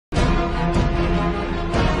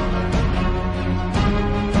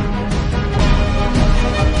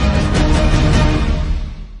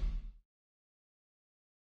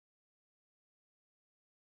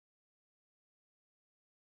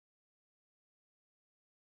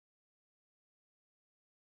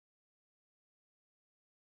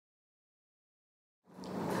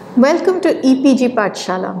Welcome to EPG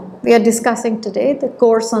Pathshala. We are discussing today the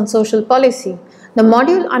course on social policy. The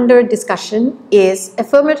module under discussion is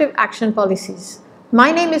Affirmative Action Policies.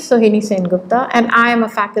 My name is Sohini Sengupta and I am a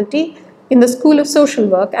faculty in the School of Social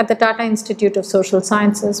Work at the Tata Institute of Social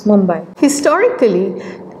Sciences, Mumbai. Historically,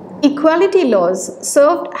 equality laws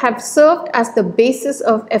have served as the basis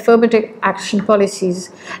of affirmative action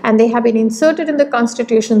policies, and they have been inserted in the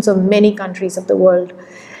constitutions of many countries of the world.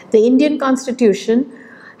 The Indian Constitution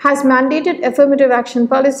has mandated affirmative action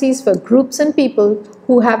policies for groups and people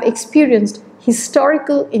who have experienced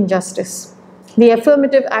historical injustice. The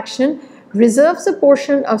affirmative action reserves a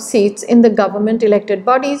portion of seats in the government elected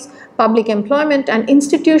bodies, public employment and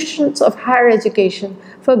institutions of higher education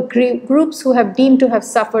for groups who have deemed to have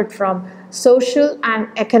suffered from social and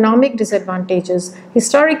economic disadvantages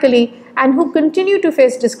historically and who continue to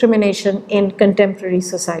face discrimination in contemporary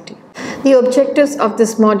society. The objectives of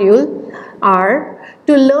this module are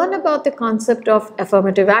to learn about the concept of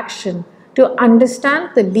affirmative action, to understand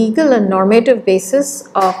the legal and normative basis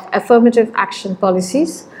of affirmative action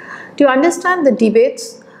policies, to understand the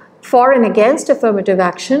debates for and against affirmative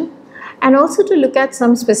action, and also to look at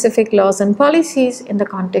some specific laws and policies in the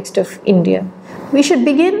context of India. We should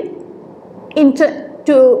begin with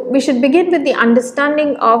the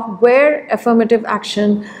understanding of where affirmative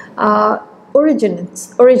action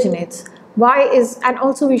originates. And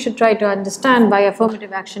also we should try to understand why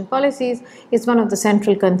affirmative action policies is one of the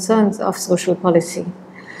central concerns of social policy.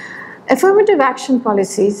 Affirmative action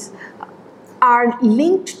policies are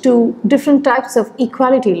linked to different types of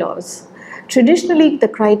equality laws. Traditionally, the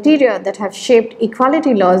criteria that have shaped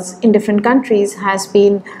equality laws in different countries has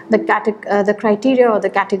been the criteria or the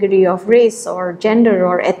category of race or gender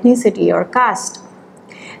or ethnicity or caste.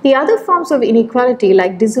 The other forms of inequality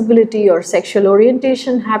like disability or sexual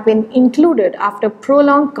orientation have been included after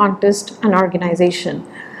prolonged contest and organization.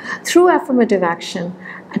 Through affirmative action,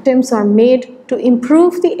 attempts are made to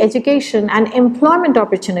improve the education and employment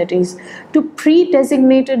opportunities to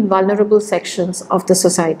pre-designated vulnerable sections of the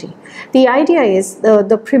society. The idea is,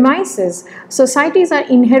 the premise is, societies are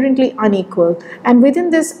inherently unequal, and within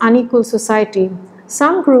this unequal society,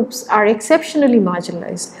 some groups are exceptionally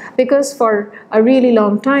marginalized because for a really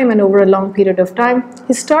long time and over a long period of time,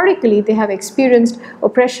 historically they have experienced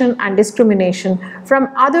oppression and discrimination from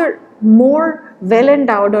other more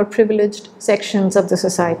well-endowed or privileged sections of the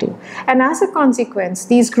society. And as a consequence,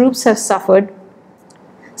 these groups have suffered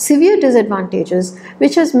severe disadvantages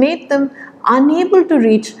which has made them unable to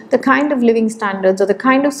reach the kind of living standards or the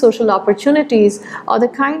kind of social opportunities or the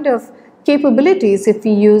kind of capabilities, if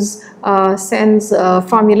we use Sen's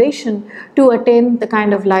formulation, to attain the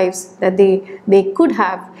kind of lives that they could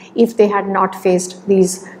have if they had not faced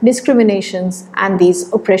these discriminations and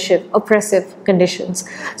these oppressive conditions.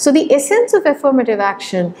 So the essence of affirmative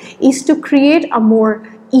action is to create a more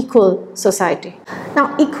equal society.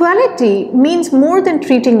 Now, equality means more than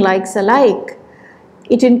treating likes alike.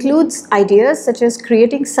 It includes ideas such as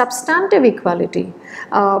creating substantive equality,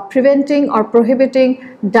 preventing or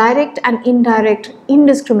prohibiting direct and indirect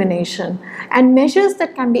indiscrimination, and measures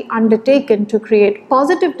that can be undertaken to create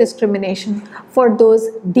positive discrimination for those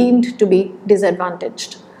deemed to be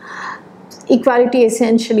disadvantaged. Equality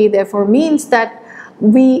essentially therefore means that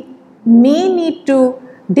we may need to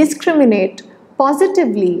discriminate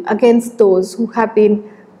positively against those who have been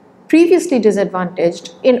previously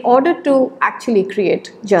disadvantaged in order to actually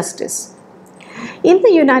create justice. In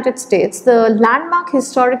the United States, the landmark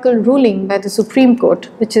historical ruling by the Supreme Court,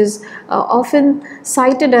 which is often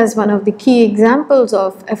cited as one of the key examples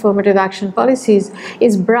of affirmative action policies,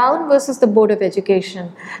 is Brown versus the Board of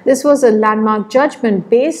Education. This was a landmark judgment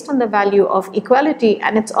based on the value of equality,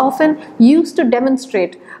 and it's often used to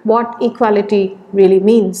demonstrate what equality really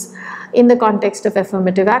means in the context of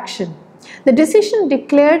affirmative action. The decision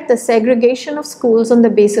declared the segregation of schools on the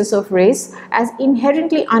basis of race as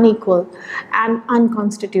inherently unequal and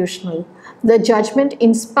unconstitutional. The judgment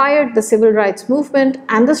inspired the civil rights movement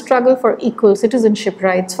and the struggle for equal citizenship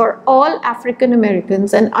rights for all African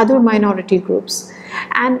Americans and other minority groups,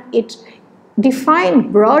 and it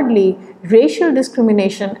defined broadly racial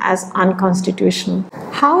discrimination as unconstitutional.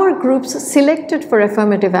 How are groups selected for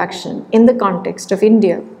affirmative action in the context of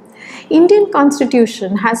India? Indian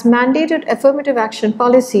Constitution has mandated affirmative action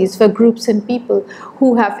policies for groups and people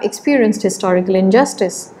who have experienced historical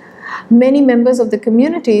injustice. Many members of the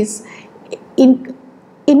communities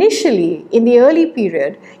Initially, in the early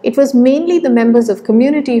period, it was mainly the members of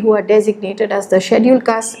community who are designated as the scheduled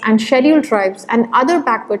castes and scheduled tribes and other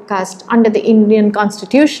backward castes under the Indian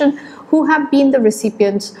Constitution who have been the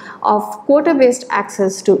recipients of quota-based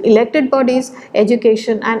access to elected bodies,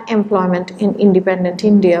 education and employment in independent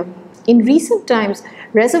India. In recent times,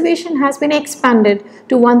 reservation has been expanded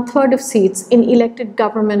to 1/3 of seats in elected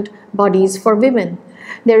government bodies for women.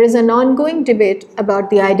 There is an ongoing debate about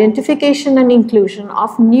the identification and inclusion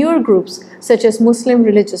of newer groups such as Muslim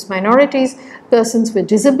religious minorities, persons with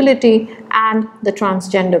disability, and the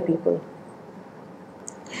transgender people.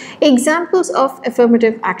 Examples of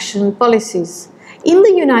affirmative action policies. In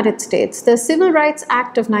the United States, the Civil Rights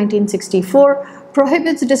Act of 1964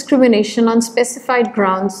 prohibits discrimination on specified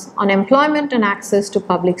grounds on employment and access to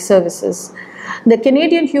public services. The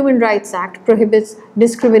Canadian Human Rights Act prohibits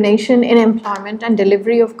discrimination in employment and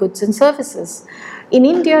delivery of goods and services. In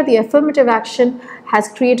India, the affirmative action has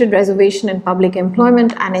created reservation in public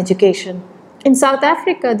employment and education. In South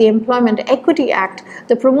Africa, the Employment Equity Act,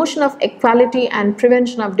 the Promotion of Equality and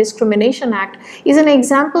Prevention of Discrimination Act, is an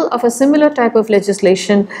example of a similar type of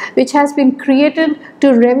legislation which has been created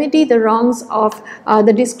to remedy the wrongs of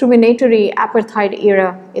the discriminatory apartheid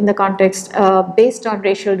era in the context based on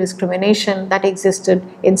racial discrimination that existed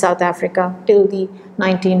in South Africa till the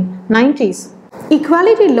 1990s.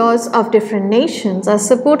 Equality laws of different nations are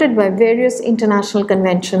supported by various international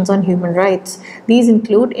conventions on human rights. These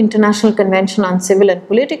include International Convention on Civil and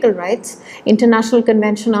Political Rights, International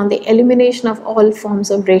Convention on the Elimination of All Forms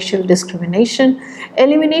of Racial Discrimination,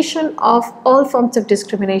 Elimination of All Forms of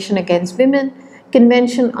Discrimination Against Women,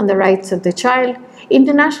 Convention on the Rights of the Child,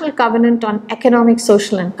 International Covenant on Economic,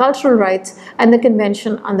 Social and Cultural Rights, and the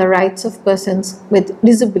Convention on the Rights of Persons with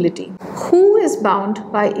Disability. Who is bound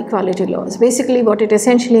by equality laws? Basically, what it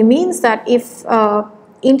essentially means that if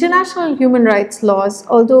international human rights laws,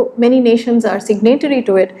 although many nations are signatory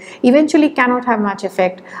to it, eventually cannot have much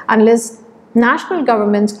effect unless national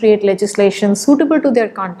governments create legislation suitable to their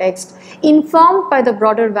context, informed by the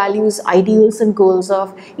broader values, ideals and goals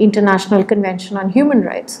of International Convention on Human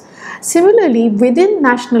Rights. Similarly, within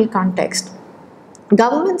national context,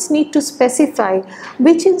 governments need to specify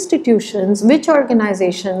which institutions, which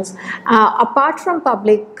organizations, apart from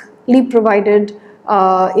publicly provided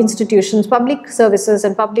institutions, public services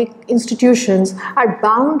and public institutions are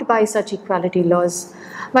bound by such equality laws.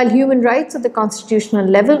 While human rights at the constitutional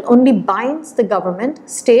level only binds the government,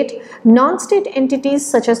 state, non-state entities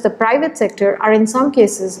such as the private sector are in some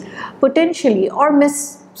cases potentially or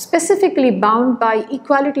specifically bound by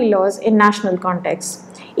equality laws in national contexts.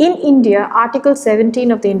 In India, Article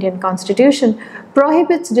 17 of the Indian Constitution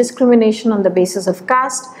prohibits discrimination on the basis of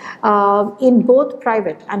caste in both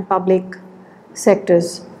private and public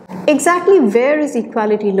sectors. Exactly where is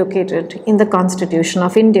equality located in the Constitution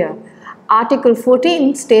of India? Article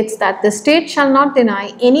 14 states that the state shall not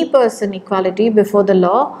deny any person equality before the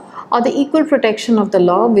law or the equal protection of the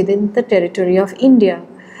law within the territory of India.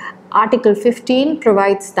 Article 15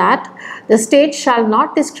 provides that the state shall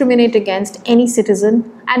not discriminate against any citizen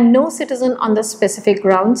and no citizen on the specific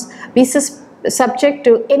grounds be subject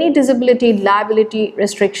to any disability, liability,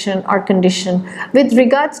 restriction or condition with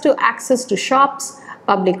regards to access to shops,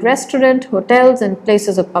 public restaurant, hotels and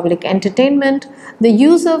places of public entertainment, the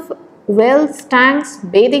use of wells, tanks,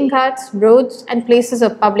 bathing ghats, roads and places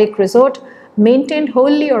of public resort maintained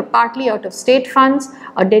wholly or partly out of state funds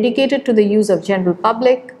or dedicated to the use of general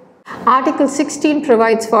public. Article 16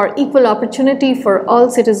 provides for equal opportunity for all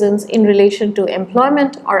citizens in relation to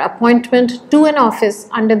employment or appointment to an office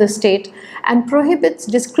under the state and prohibits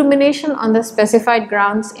discrimination on the specified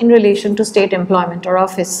grounds in relation to state employment or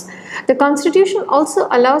office. The Constitution also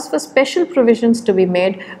allows for special provisions to be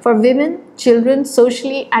made for women, children,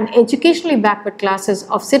 socially and educationally backward classes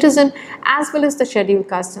of citizen as well as the scheduled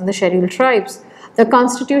castes and the scheduled tribes. The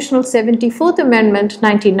Constitutional 74th Amendment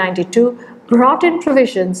 1992 brought in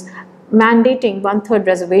provisions mandating 1/3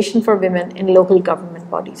 reservation for women in local government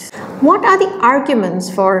bodies. What are the arguments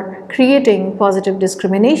for creating positive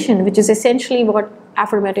discrimination, which is essentially what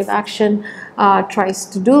affirmative action tries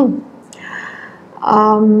to do?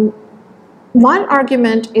 One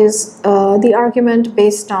argument is the argument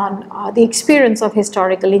based on the experience of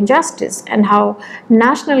historical injustice and how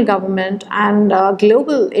national government and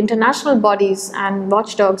global international bodies and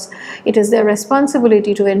watchdogs, it is their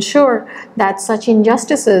responsibility to ensure that such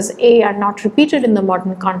injustices are not repeated in the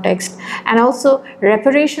modern context, and also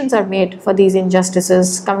reparations are made for these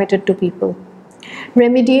injustices committed to people.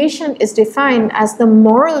 Remediation is defined as the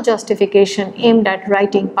moral justification aimed at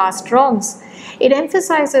righting past wrongs. It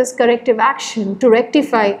emphasizes corrective action to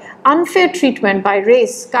rectify unfair treatment by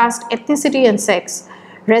race, caste, ethnicity and sex.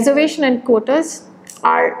 Reservation and quotas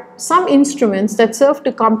are some instruments that serve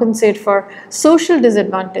to compensate for social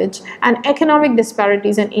disadvantage and economic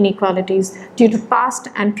disparities and inequalities due to past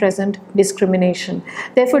and present discrimination.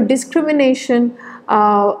 Therefore, discrimination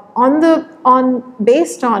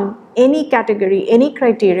based on any category, any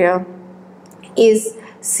criteria, is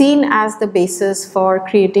seen as the basis for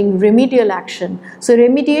creating remedial action. So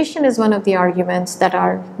remediation is one of the arguments that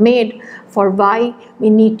are made for why we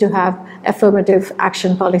need to have affirmative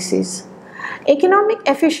action policies. Economic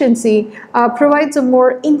efficiency provides a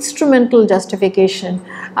more instrumental justification.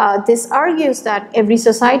 This argues that every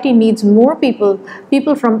society needs more people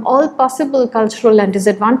from all possible cultural and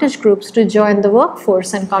disadvantaged groups to join the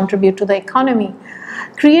workforce and contribute to the economy.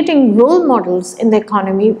 Creating role models in the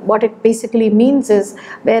economy, what it basically means is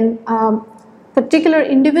when particular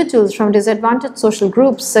individuals from disadvantaged social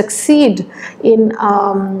groups succeed in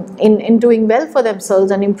doing well for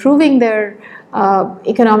themselves and improving their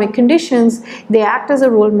economic conditions, they act as a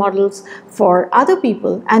role models for other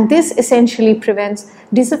people, and this essentially prevents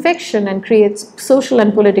disaffection and creates social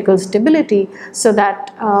and political stability so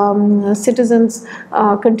that citizens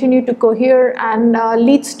continue to cohere and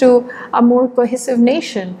leads to a more cohesive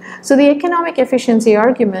nation. So the economic efficiency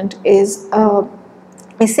argument is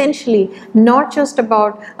essentially not just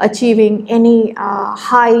about achieving any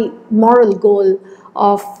high moral goal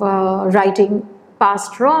of righting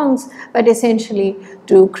past wrongs, but essentially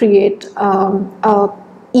to create a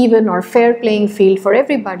even or fair playing field for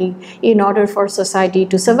everybody in order for society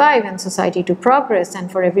to survive and society to progress and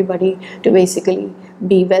for everybody to basically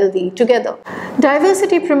be wealthy together.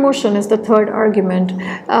 Diversity promotion is the third argument.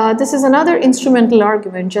 This is another instrumental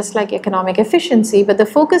argument, just like economic efficiency, but the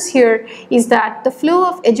focus here is that the flow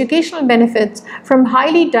of educational benefits from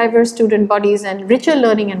highly diverse student bodies and richer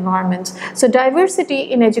learning environments. So diversity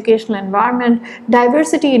in educational environment,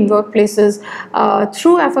 diversity in workplaces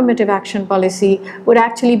through affirmative action policy would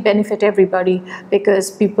actually benefit everybody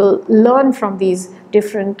because people learn from these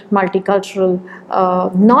different multicultural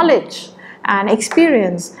knowledge and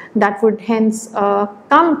experience that would hence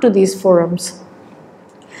come to these forums.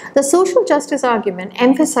 The social justice argument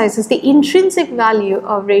emphasizes the intrinsic value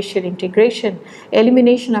of racial integration,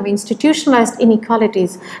 elimination of institutionalized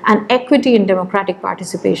inequalities, and equity in democratic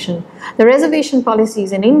participation. The reservation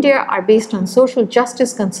policies in India are based on social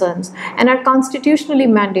justice concerns and are constitutionally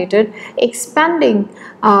mandated, expanding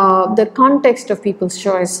the context of people's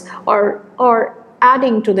choice or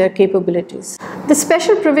adding to their capabilities. The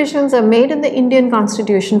special provisions are made in the Indian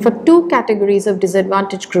Constitution for two categories of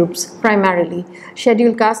disadvantaged groups, primarily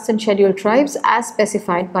scheduled castes and scheduled tribes as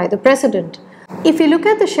specified by the President. If you look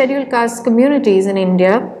at the scheduled caste communities in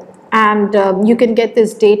India, and you can get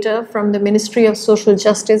this data from the Ministry of Social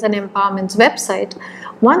Justice and Empowerment's website,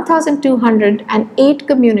 1,208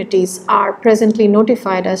 communities are presently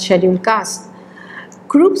notified as scheduled castes.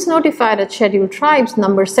 Groups notified as scheduled tribes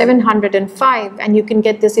number 705, and you can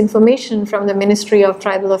get this information from the Ministry of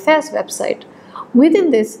Tribal Affairs website.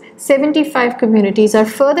 Within this, 75 communities are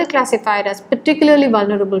further classified as particularly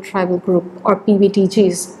vulnerable tribal group or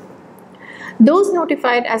PVTGs. Those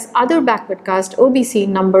notified as other backward caste OBC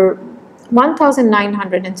number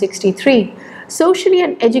 1,963. Socially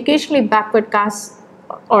and educationally backward castes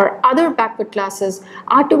or other backward classes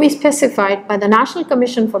are to be specified by the National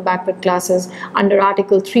Commission for Backward Classes under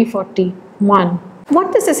Article 341.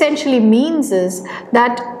 What this essentially means is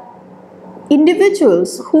that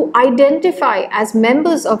individuals who identify as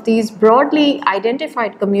members of these broadly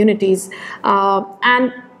identified communities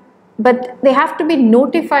but they have to be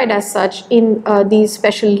notified as such in these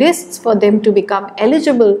special lists for them to become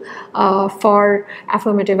eligible for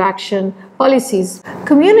affirmative action policies.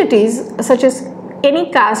 Communities such as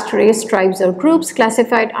any caste, race, tribes or groups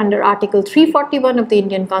classified under Article 341 of the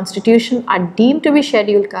Indian Constitution are deemed to be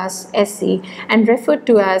scheduled caste SC and referred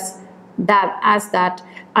to as that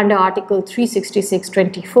under Article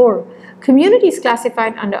 366(24). Communities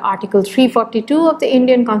classified under Article 342 of the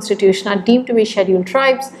Indian Constitution are deemed to be scheduled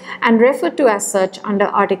tribes and referred to as such under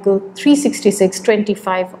Article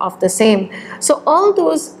 366(25) of the same. So all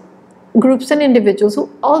those groups and individuals,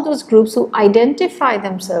 all those groups who identify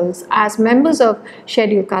themselves as members of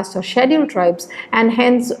scheduled castes or scheduled tribes and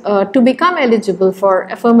hence to become eligible for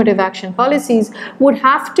affirmative action policies would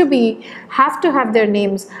have to have their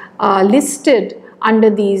names listed under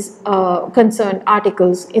these concerned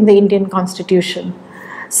articles in the Indian Constitution.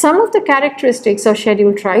 Some of the characteristics of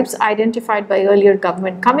scheduled tribes identified by earlier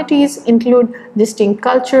government committees include distinct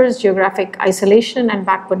cultures, geographic isolation, and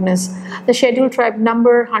backwardness. The scheduled tribe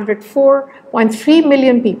number 104.3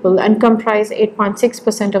 million people and comprise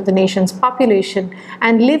 8.6% of the nation's population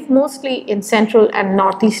and live mostly in central and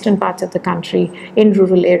northeastern parts of the country in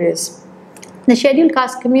rural areas. The scheduled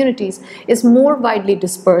caste communities is more widely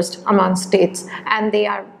dispersed among states, and they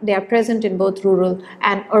are present in both rural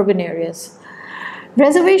and urban areas.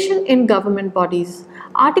 Reservation in government bodies.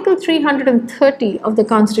 Article 330 of the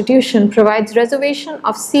Constitution provides reservation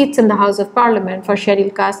of seats in the House of Parliament for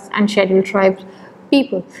scheduled castes and scheduled tribes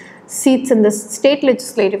people. Seats in the state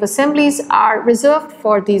legislative assemblies are reserved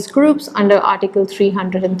for these groups under Article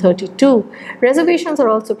 332. Reservations are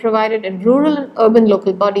also provided in rural and urban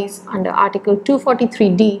local bodies under Article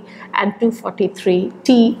 243D and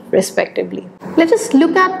 243T respectively. Let us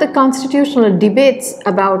look at the constitutional debates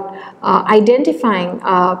about identifying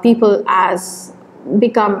people as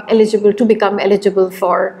become eligible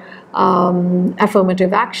for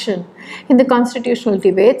affirmative action. In the constitutional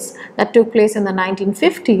debates that took place in the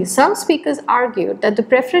 1950s, some speakers argued that the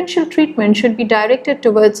preferential treatment should be directed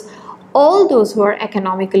towards all those who are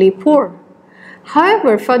economically poor.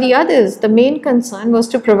 However, for the others, the main concern was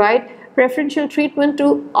to provide preferential treatment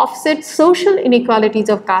to offset social inequalities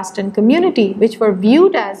of caste and community, which were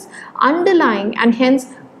viewed as underlying and hence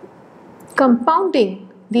compounding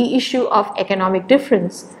the issue of economic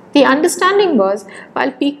difference. The understanding was,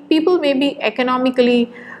 while people may be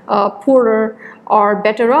economically poorer or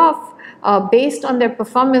better off based on their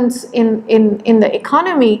performance in the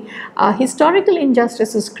economy, historical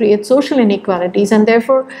injustices create social inequalities, and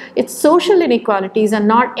therefore it's social inequalities and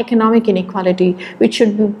not economic inequality which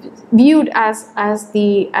should be viewed as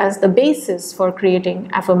the basis for creating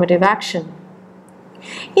affirmative action.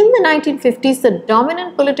 In the 1950s, the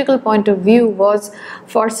dominant political point of view was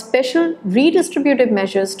for special redistributive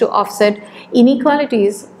measures to offset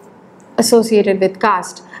inequalities associated with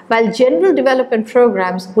caste, while general development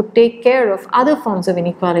programs would take care of other forms of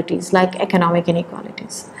inequalities like economic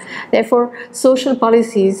inequalities. Therefore, social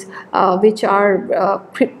policies which are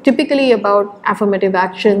typically about affirmative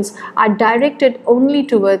actions are directed only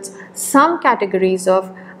towards some categories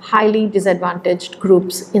of highly disadvantaged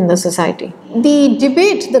groups in the society.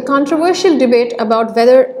 The controversial debate about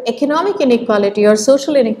whether economic inequality or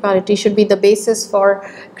social inequality should be the basis for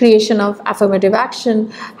creation of affirmative action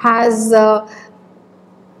has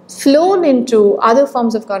flown into other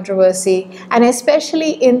forms of controversy, and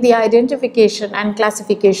especially in the identification and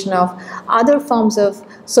classification of other forms of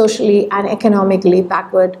socially and economically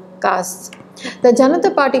backward castes. The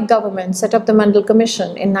Janata Party government set up the Mandal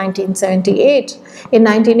Commission in 1978. In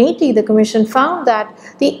 1980, the commission found that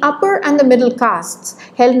the upper and the middle castes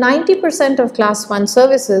held 90% of Class 1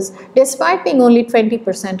 services despite being only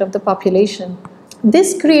 20% of the population.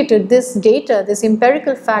 This data, this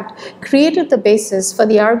empirical fact created the basis for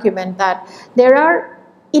the argument that there are,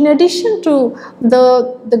 in addition to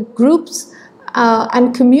the groups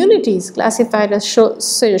and communities classified as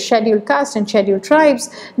scheduled caste and scheduled tribes,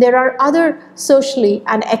 there are other socially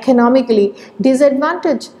and economically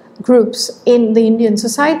disadvantaged groups in the Indian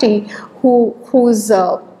society whose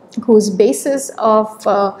basis of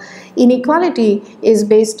inequality is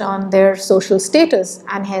based on their social status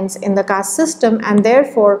and hence in the caste system, and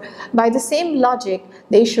therefore by the same logic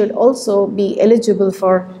they should also be eligible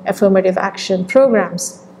for affirmative action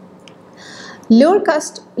programs. Lower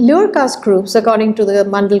caste groups, according to the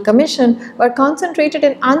Mandal Commission, were concentrated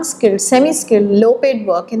in unskilled, semi-skilled, low-paid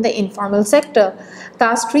work in the informal sector.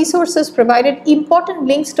 Caste resources provided important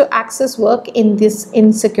links to access work in this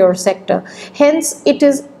insecure sector. Hence, it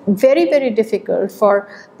is very, very difficult for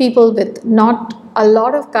people with not a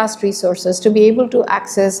lot of caste resources to be able to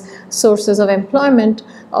access sources of employment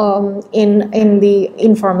in the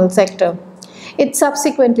informal sector. It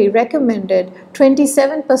subsequently recommended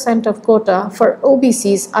 27% of quota for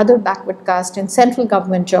OBCs, other backward caste, in central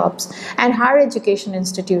government jobs and higher education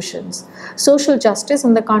institutions. Social justice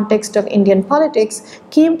in the context of Indian politics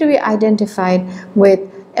came to be identified with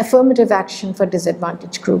affirmative action for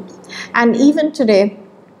disadvantaged groups. And even today,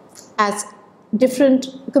 as different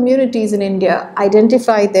communities in India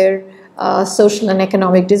identify their social and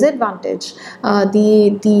economic disadvantage,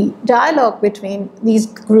 the dialogue between these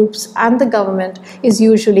groups and the government is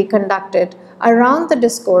usually conducted around the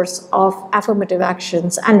discourse of affirmative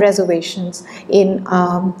actions and reservations in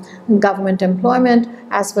government employment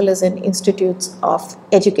as well as in institutes of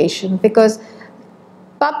education, because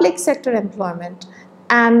public sector employment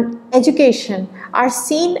and education are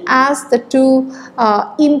seen as the two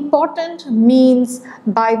important means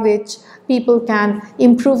by which people can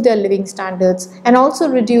improve their living standards and also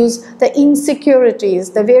reduce the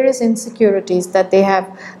insecurities, the various insecurities that they have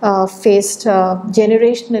faced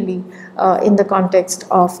generationally in the context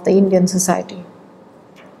of the Indian society.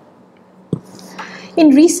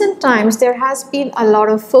 In recent times, there has been a lot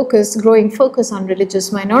of growing focus on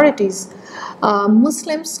religious minorities.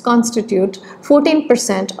 Muslims constitute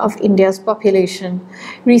 14% of India's population.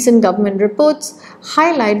 Recent government reports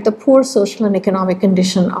highlight the poor social and economic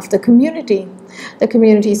condition of the community. The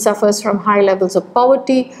community suffers from high levels of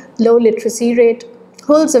poverty, low literacy rate,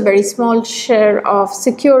 holds a very small share of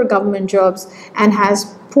secure government jobs, and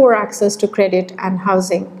has poor access to credit and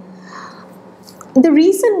housing. The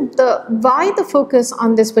reason why the focus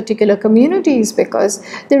on this particular community is because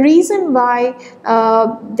the reason why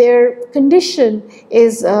their condition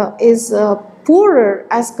is poorer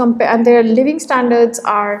and their living standards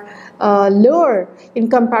are lower in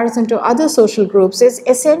comparison to other social groups is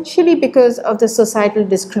essentially because of the societal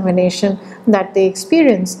discrimination that they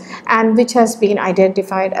experience, and which has been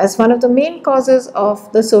identified as one of the main causes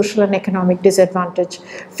of the social and economic disadvantage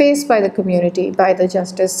faced by the community by the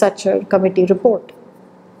Justice Sachar Committee report.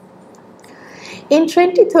 In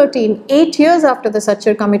 2013, 8 years after the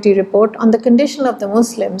Sachar Committee report on the condition of the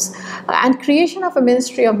Muslims and creation of a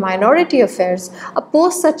Ministry of Minority Affairs, a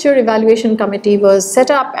post-Sachar evaluation committee was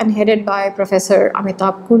set up and headed by Professor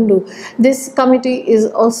Amitabh Kundu. This committee is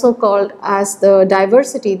also called as the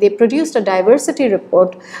diversity. They produced a diversity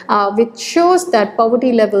report which shows that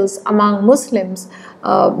poverty levels among Muslims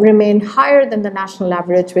remain higher than the national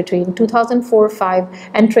average between 2004-05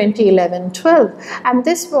 and 2011-12. And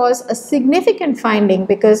this was a significant finding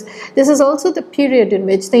because this is also the period in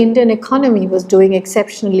which the Indian economy was doing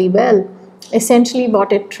exceptionally well. Essentially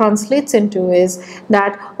what it translates into is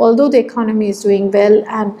that although the economy is doing well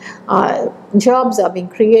and jobs are being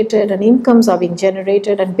created and incomes are being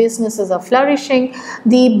generated and businesses are flourishing,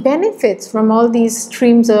 the benefits from all these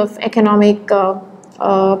streams of economic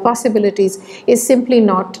possibilities is simply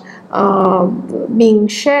not being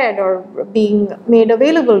shared or being made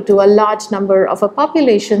available to a large number of a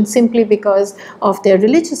population simply because of their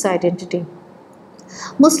religious identity.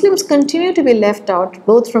 Muslims continue to be left out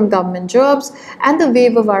both from government jobs and the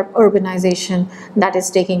wave of urbanization that is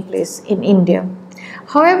taking place in India.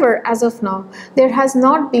 However, as of now, there has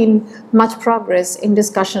not been much progress in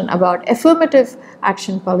discussion about affirmative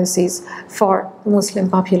action policies for the Muslim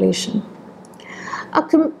population.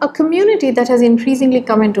 A community that has increasingly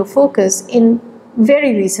come into focus in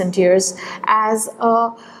very recent years as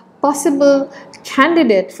a possible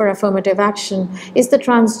candidate for affirmative action is the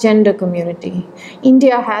transgender community.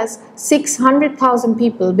 India has 600,000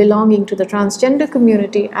 people belonging to the transgender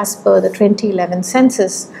community as per the 2011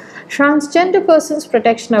 census. Transgender Persons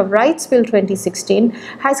Protection of Rights Bill 2016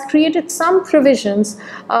 has created some provisions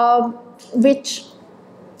which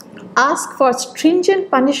ask for stringent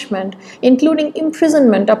punishment, including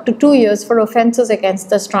imprisonment up to 2 years for offences against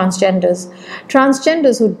the transgenders.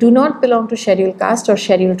 Transgenders who do not belong to scheduled caste or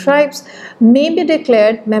scheduled tribes may be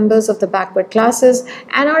declared members of the backward classes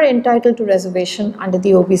and are entitled to reservation under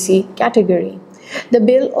the OBC category. The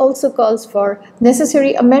bill also calls for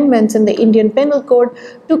necessary amendments in the Indian Penal Code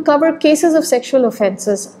to cover cases of sexual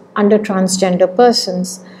offences under transgender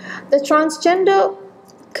persons. The transgender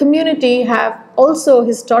community have also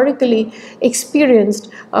historically experienced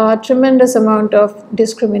a tremendous amount of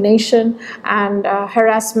discrimination and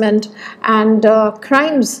harassment and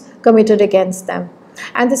crimes committed against them.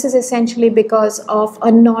 And this is essentially because of a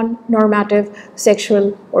non-normative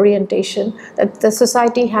sexual orientation that the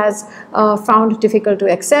society has found difficult to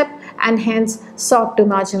accept and hence sought to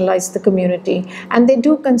marginalize the community. And they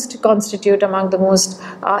do constitute among the most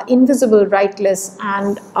invisible, rightless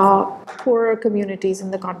and poorer communities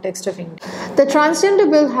in the context of India. The transgender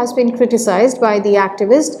bill has been criticized by the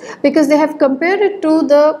activists because they have compared it to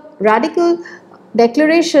the radical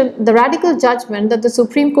judgment that the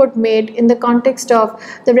Supreme Court made in the context of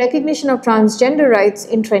the recognition of transgender rights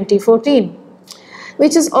in 2014,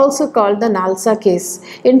 which is also called the Nalsa case.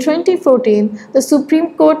 In 2014, the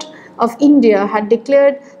Supreme Court of India had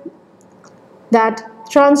declared that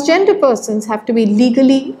transgender persons have to be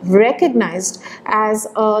legally recognized as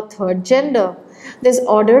a third gender. This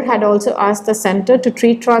order had also asked the center to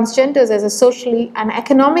treat transgenders as a socially and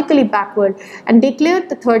economically backward and declared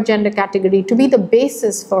the third gender category to be the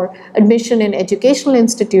basis for admission in educational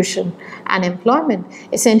institution and employment.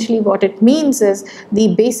 Essentially what it means is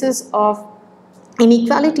the basis of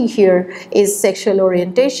inequality here is sexual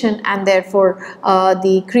orientation, and therefore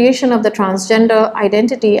the creation of the transgender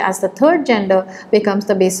identity as the third gender becomes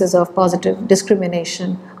the basis of positive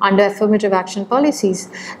discrimination under affirmative action policies.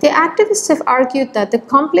 The activists have argued that the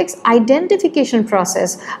complex identification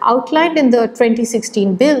process outlined in the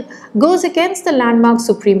 2016 bill goes against the landmark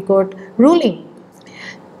Supreme Court ruling.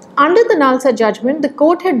 Under the Nalsa judgment, the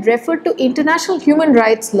court had referred to international human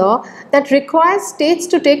rights law that requires states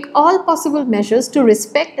to take all possible measures to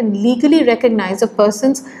respect and legally recognize a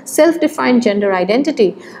person's self-defined gender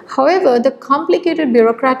identity. However, the complicated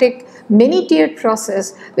bureaucratic many-tiered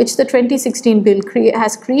process which the 2016 bill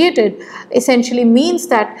has created essentially means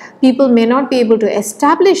that people may not be able to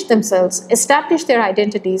establish their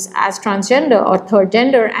identities as transgender or third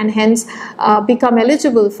gender, and hence become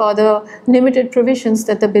eligible for the limited provisions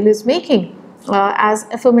that the bill is making as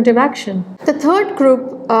affirmative action. The third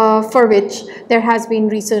group for which there has been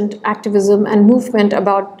recent activism and movement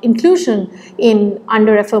about inclusion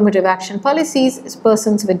under affirmative action policies is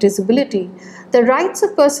persons with disability. The Rights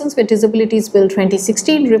of Persons with Disabilities Bill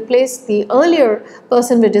 2016 replaced the earlier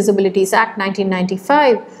Person with Disabilities Act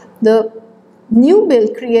 1995. The new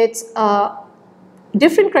bill creates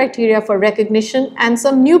different criteria for recognition and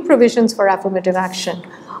some new provisions for affirmative action.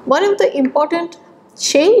 One of the important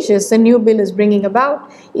changes the new bill is bringing about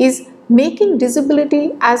is making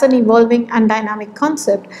disability as an evolving and dynamic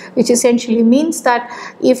concept, which essentially means that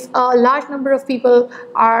if a large number of people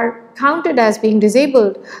are counted as being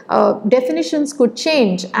disabled, definitions could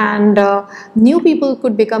change and new people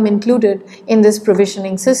could become included in this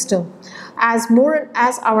provisioning system. As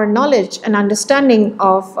our knowledge and understanding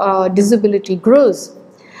of disability grows,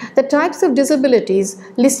 the types of disabilities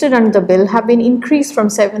listed under the bill have been increased from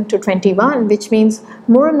 7 to 21, which means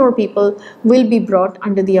more and more people will be brought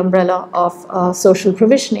under the umbrella of social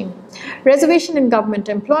provisioning. Reservation in government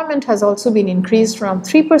employment has also been increased from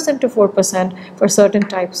 3% to 4% for certain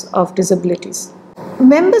types of disabilities.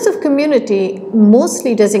 Members of community,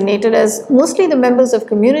 mostly the members of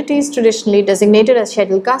communities traditionally designated as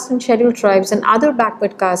scheduled castes and scheduled tribes and other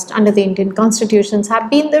backward castes under the Indian constitutions, have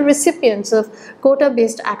been the recipients of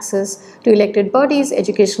quota-based access to elected bodies,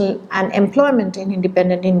 education and employment in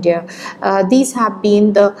independent India. These have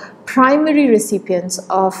been the primary recipients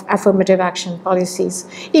of affirmative action policies.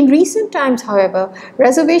 In recent times, however,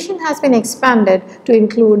 reservation has been expanded to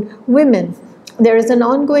include women. There is an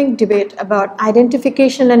ongoing debate about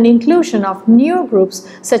identification and inclusion of newer groups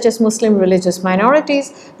such as Muslim religious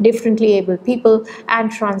minorities, differently abled people, and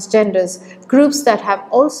transgenders, groups that have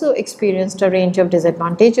also experienced a range of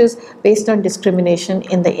disadvantages based on discrimination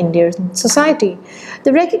in the Indian society.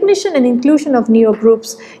 The recognition and inclusion of newer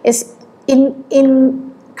groups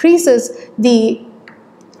increases the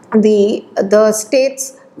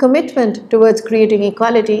state's commitment towards creating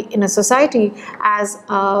equality in a society as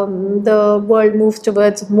the world moves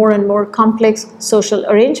towards more and more complex social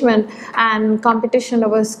arrangement and competition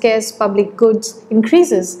over scarce public goods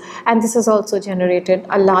increases. And this has also generated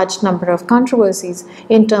a large number of controversies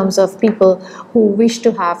in terms of people who wish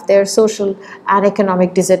to have their social and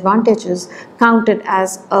economic disadvantages counted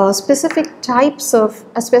as a specific type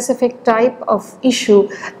of issue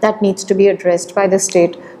that needs to be addressed by the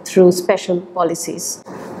state through special policies.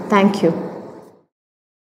 Thank you.